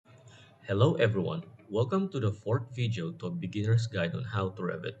Hello everyone, welcome to the fourth video to a beginner's guide on how to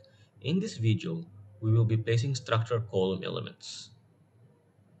Revit. In this video, we will be placing structure column elements.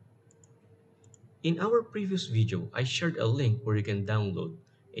 In our previous video, I shared a link where you can download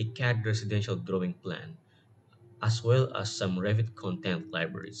a CAD residential drawing plan as well as some Revit content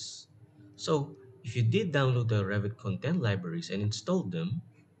libraries. So, if you did download the Revit content libraries and installed them,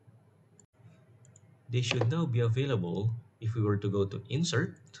 they should now be available if we were to go to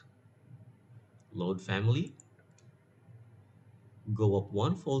Insert, Load Family, go up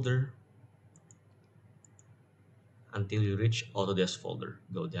one folder until you reach Autodesk folder.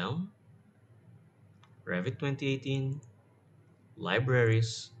 Go down, Revit 2018,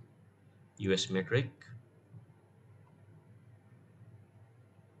 Libraries, US Metric,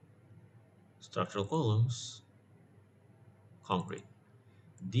 Structural Columns, Concrete.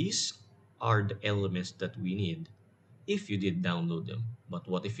 These are the elements that we need if you did download them. But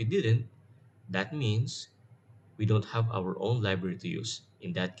what if you didn't? That means we don't have our own library to use.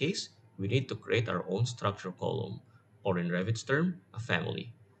 In that case, we need to create our own structure column, or in Revit's term, a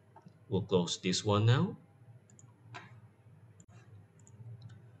family. We'll close this one now.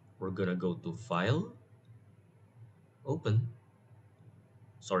 We're gonna go to File, Open,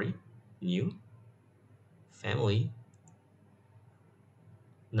 New, Family.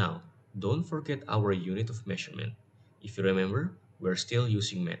 Now, don't forget our unit of measurement. If you remember, we're still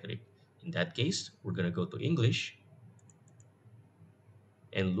using metric. In that case, we're gonna go to English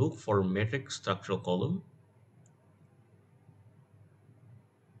and look for metric structural column.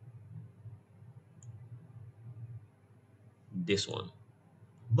 This one.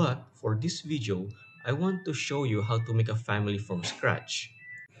 But for this video, I want to show you how to make a family from scratch.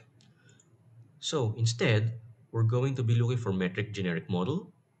 So instead, we're going to be looking for metric generic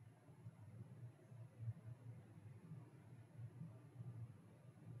model.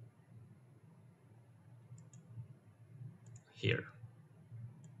 Here.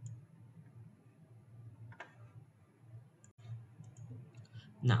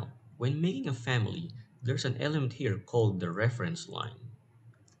 Now, when making a family, there's an element here called the reference line.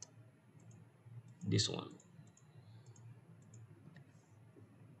 This one.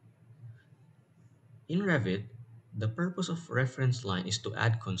 In Revit, the purpose of reference line is to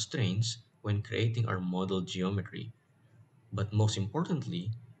add constraints when creating our model geometry. But most importantly,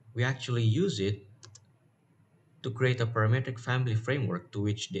 we actually use it to create a parametric family framework to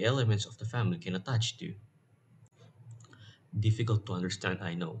which the elements of the family can attach to. Difficult to understand,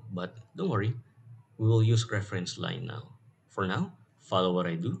 I know, but don't worry, we will use reference line now. For now, follow what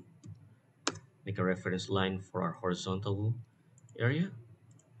I do. Make a reference line for our horizontal area.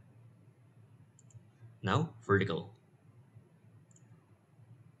 Now, vertical.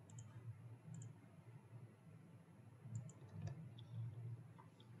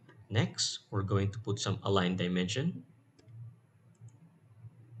 Next, we're going to put some align dimension.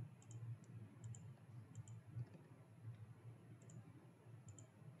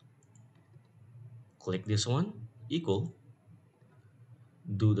 Click this one, equal.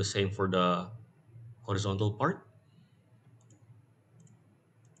 Do the same for the horizontal part.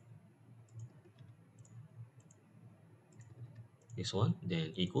 This one,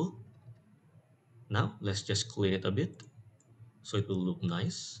 then equal. Now, let's just clean it a bit so it will look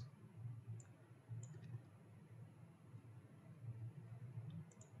nice.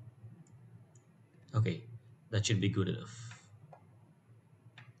 Okay, that should be good enough.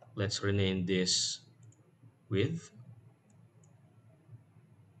 Let's rename this width.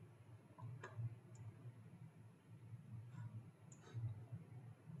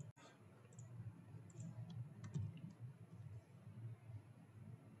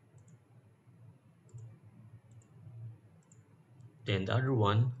 Then the other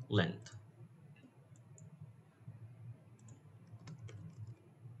one, length.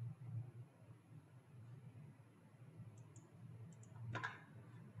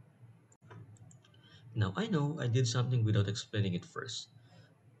 Now I know I did something without explaining it first.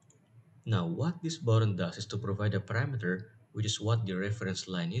 Now what this button does is to provide a parameter, which is what the reference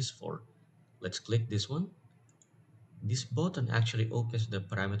line is for. Let's click this one. This button actually opens the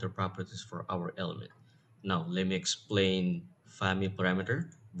parameter properties for our element. Now let me explain family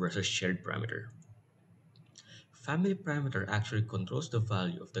parameter versus shared parameter. Family parameter actually controls the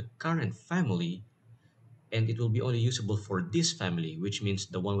value of the current family, and it will be only usable for this family, which means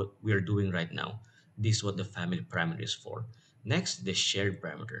the one we are doing right now. This is what the family parameter is for. Next, the shared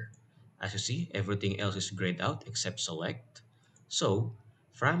parameter. As you see, everything else is grayed out except select. So,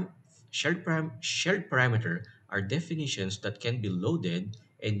 from shared parameter are definitions that can be loaded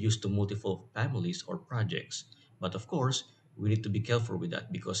and used to multiple families or projects. But of course, we need to be careful with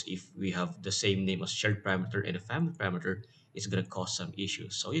that because if we have the same name as shared parameter and a family parameter, it's going to cause some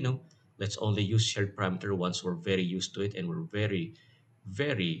issues. So, let's only use shared parameter once we're very used to it and we're very,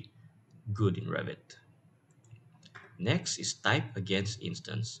 very good in Revit. Next is type against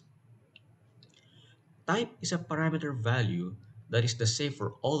instance. Type is a parameter value that is the same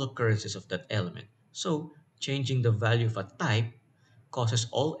for all occurrences of that element. So, changing the value of a type causes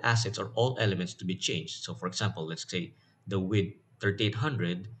all assets or all elements to be changed. So, for example, let's say the width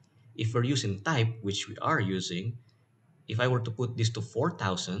 3800, if we're using type, which we are using, if I were to put this to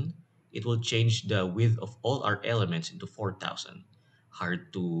 4000, it will change the width of all our elements into 4000.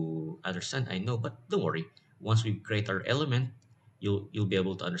 Hard to understand, I know, but don't worry. Once we create our element, you'll be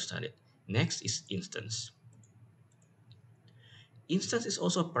able to understand it. Next is instance. Instance is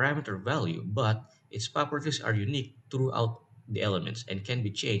also a parameter value, but its properties are unique throughout the elements and can be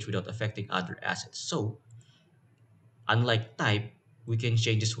changed without affecting other assets. So, unlike type, we can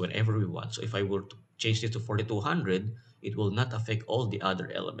change this whenever we want. So, if I were to change this to 4200, it will not affect all the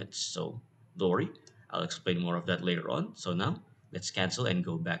other elements. So, don't worry, I'll explain more of that later on. So, now let's cancel and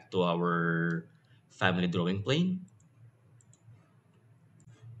go back to our family drawing plane.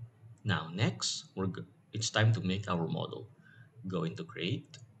 Now, next, it's time to make our model. Go into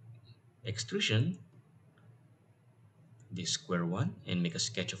create, extrusion, this square one, and make a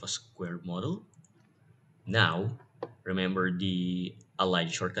sketch of a square model. Now, remember the align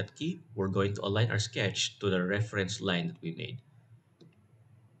shortcut key? We're going to align our sketch to the reference line that we made.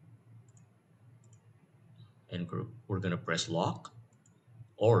 And we're going to press lock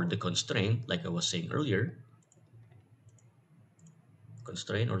or the constraint, like I was saying earlier.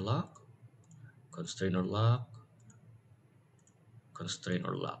 Constraint or lock, constraint or lock, constraint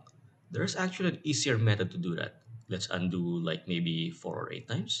or lock. There's actually an easier method to do that. Let's undo like maybe 4 or 8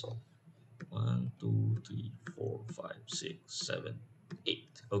 times. 1, 2, 3, 4, 5, 6, 7,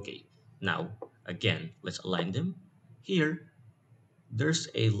 8. Okay, now again, let's align them. Here, there's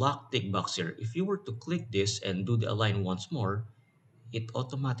a lock tick box here. If you were to click this and do the align once more, it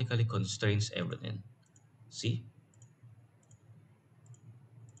automatically constrains everything. See?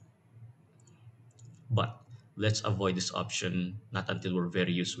 But let's avoid this option not until we're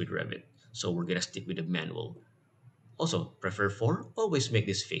very used with Revit. So we're gonna stick with the manual. Also, prefer for always make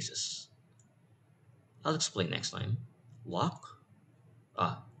these faces. I'll explain next time. Lock.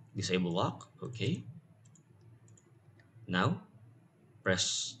 Disable lock. Okay. Now,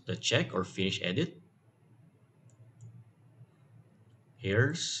 press the check or finish edit.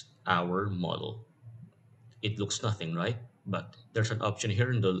 Here's our model. It looks nothing, right? But there's an option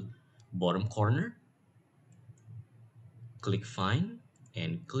here in the bottom corner. Click Find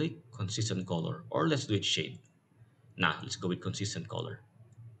and click Consistent Color. Or let's do it shade. Nah, let's go with Consistent Color.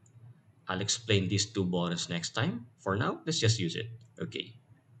 I'll explain these two buttons next time. For now, let's just use it. Okay.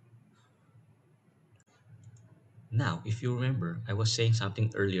 Now, if you remember, I was saying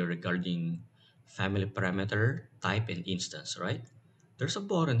something earlier regarding family parameter, type, and instance, right? There's a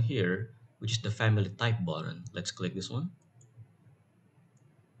button here, which is the family type button. Let's click this one.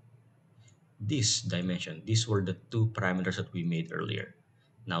 This dimension, these were the two parameters that we made earlier.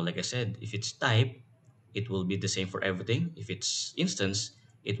 Now, like I said, if it's type, it will be the same for everything. If it's instance,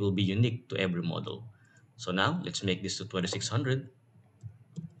 it will be unique to every model. So now, let's make this to 2600.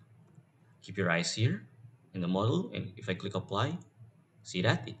 Keep your eyes here in the model, and if I click apply, see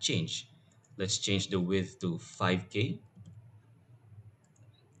that? It changed. Let's change the width to 5K.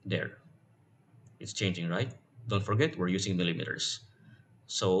 There. It's changing, right? Don't forget, we're using millimeters.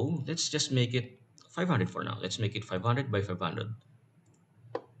 So let's just make it 500 for now. Let's make it 500 by 500.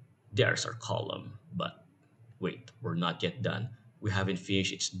 There's our column. But wait, we're not yet done. We haven't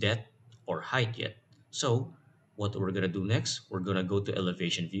finished its depth or height yet. So what we're going to do next, we're going to go to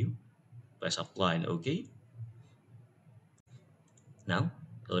elevation view. Press apply and OK. Now,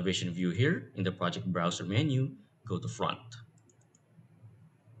 elevation view here in the project browser menu, go to front.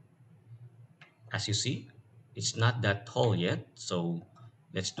 As you see, it's not that tall yet, so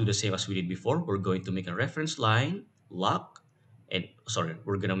let's do the same as we did before. We're going to make a reference line, lock, and sorry,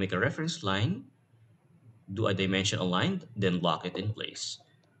 we're going to make a reference line, do a dimension aligned, then lock it in place.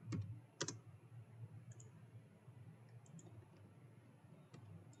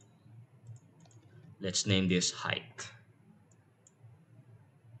 Let's name this height.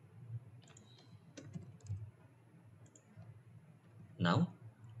 Now,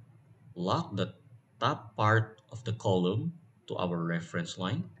 lock the top part of the column to our reference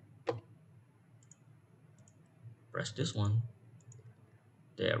line. Press this one.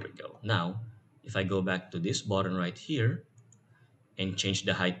 There we go. Now, if I go back to this button right here and change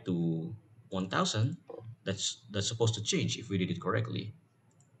the height to 1000, That's supposed to change if we did it correctly.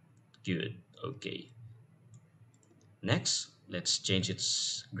 Good. Okay. Next, let's change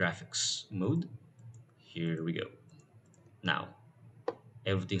its graphics mode. Here we go. Now,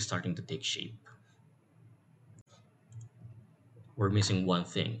 everything's starting to take shape. We're missing one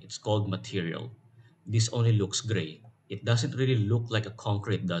thing. It's called material. This only looks gray. It doesn't really look like a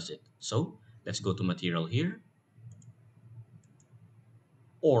concrete, does it? So, let's go to material here.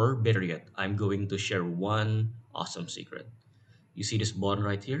 Or better yet, I'm going to share one awesome secret. You see this button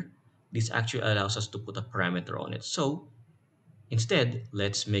right here? This actually allows us to put a parameter on it. So, instead,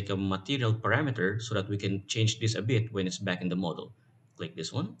 let's make a material parameter so that we can change this a bit when it's back in the model. Click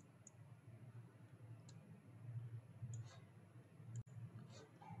this one.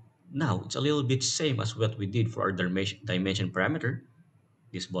 Now, it's a little bit same as what we did for our dimension parameter.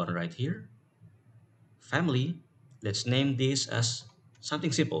 This button right here. Family, let's name this as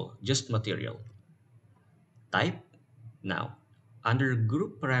something simple, just material. Type, now, under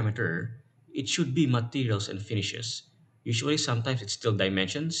group parameter, it should be materials and finishes. Usually, sometimes it's still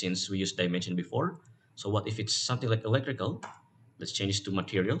dimension since we used dimension before. So what if it's something like electrical? Let's change this to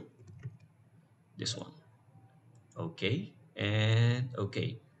material, this one. Okay, and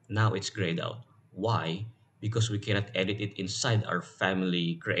okay. Now it's grayed out. Why? Because we cannot edit it inside our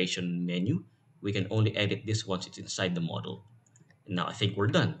family creation menu. We can only edit this once it's inside the model. Now I think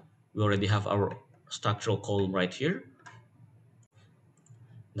we're done. We already have our structural column right here.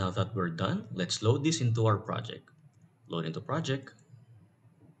 Now that we're done, let's load this into our project. Load into project.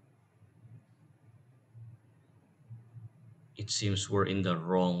 It seems we're in the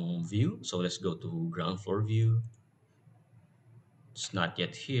wrong view, so let's go to ground floor view. It's not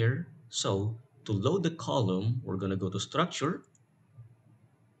yet here. So to load the column, we're gonna go to structure,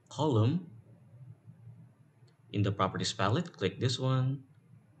 column, in the properties palette, click this one.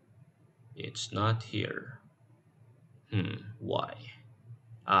 It's not here. Why?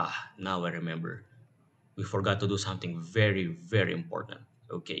 Ah, now I remember. We forgot to do something very, very important.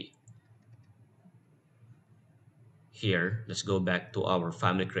 Okay, here, let's go back to our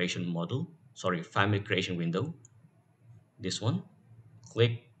family creation model. Sorry, family creation window. This one.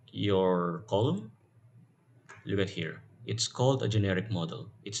 Click your column. Look at here. It's called a generic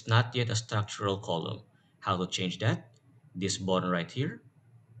model. It's not yet a structural column. How to change that? This button right here.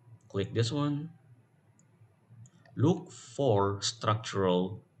 Click this one. Look for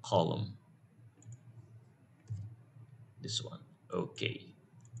structural column. This one. Okay.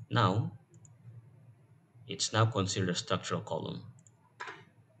 Now, it's now considered a structural column.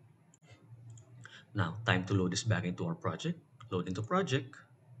 Now, time to load this back into our project. Load into project.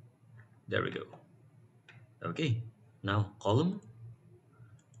 There we go. Okay. Now, column.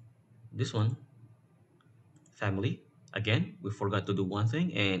 This one. Family. Again, we forgot to do one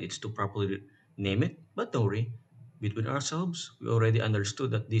thing and it's to properly name it. But don't worry. Between ourselves, we already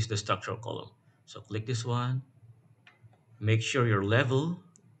understood that this is the structural column. So click this one. Make sure your level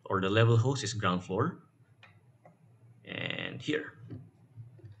or the level host is ground floor. And here.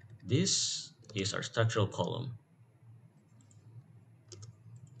 This is our structural column.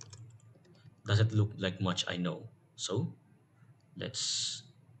 Doesn't look like much, I know. So let's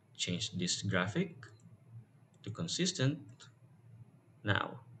change this graphic to consistent.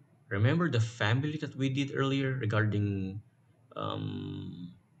 Now, remember the family that we did earlier regarding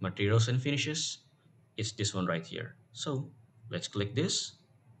materials and finishes? It's this one right here. So let's click this.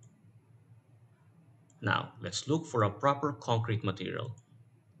 Now, let's look for a proper concrete material.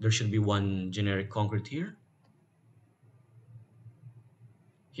 There should be one generic concrete here.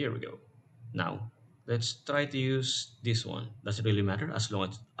 Here we go. Now, let's try to use this one. Does it really matter as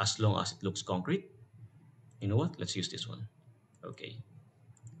long as it looks concrete? You know what? Let's use this one. Okay.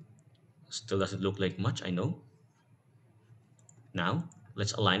 Still doesn't look like much, I know. Now,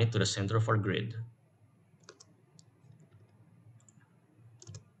 let's align it to the center of our grid.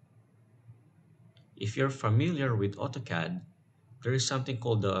 If you're familiar with AutoCAD, there is something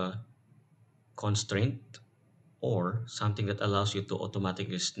called the constraint or something that allows you to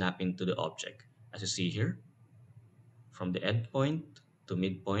automatically snap into the object. As you see here, from the endpoint to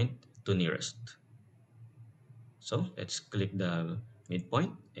midpoint to nearest. So let's click the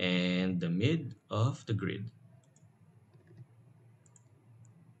midpoint and the mid of the grid.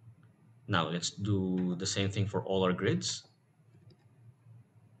 Now let's do the same thing for all our grids.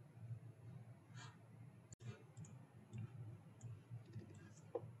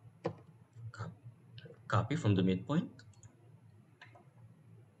 Co- Copy from the midpoint.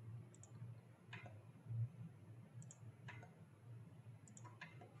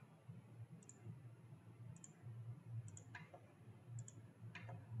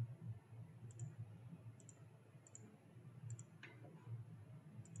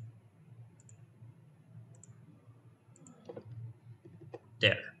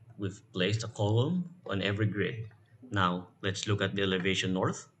 There, we've placed a column on every grid. Now, let's look at the elevation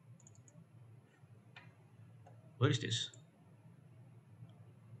north. What is this?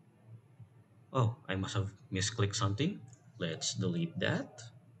 Oh, I must have misclicked something. Let's delete that.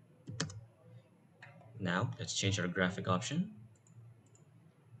 Now, let's change our graphic option.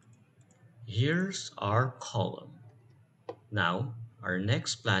 Here's our column. Now, our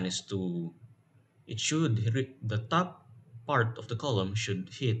next plan is to, the top part of the column should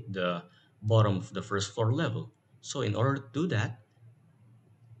hit the bottom of the first floor level. So in order to do that,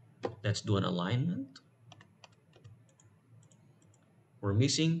 let's do an alignment. We're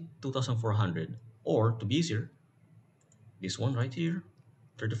missing 2400, or to be easier, this one right here,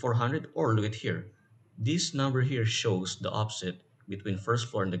 3400, or look at here. This number here shows the offset between first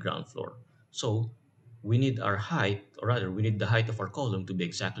floor and the ground floor. So we need our height, or rather, we need the height of our column to be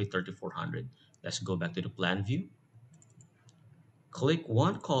exactly 3400. Let's go back to the plan view. Click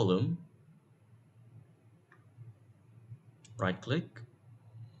one column, right click,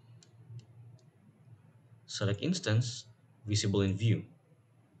 select instance, visible in view.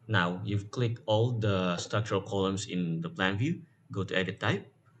 Now you've clicked all the structural columns in the plan view. Go to edit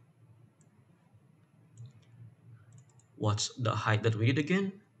type. What's the height that we need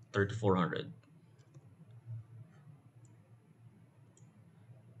again? 3400.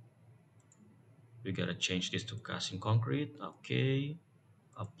 We gotta change this to casting concrete. Okay.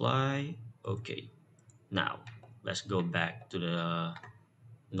 Apply. Okay. Now let's go back to the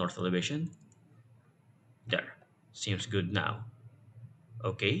north elevation. There. Seems good now.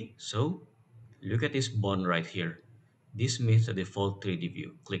 Okay, so look at this bond right here. This means the default 3D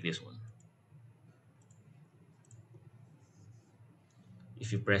view. Click this one.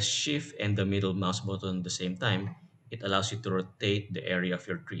 If you press Shift and the middle mouse button at the same time, it allows you to rotate the area of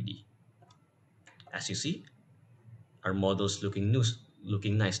your 3D. As you see, our model's looking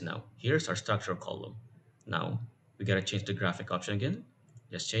nice now. Here's our structural column. Now, we gotta change the graphic option again.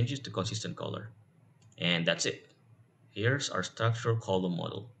 Just change it to consistent color. And that's it. Here's our structural column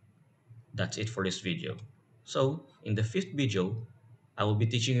model. That's it for this video. So, in the fifth video, I will be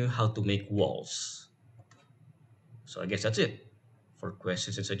teaching you how to make walls. So I guess that's it. For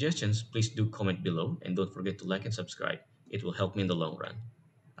questions and suggestions, please do comment below and don't forget to like and subscribe. It will help me in the long run.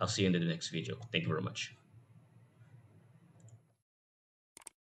 I'll see you in the next video. Thank you very much.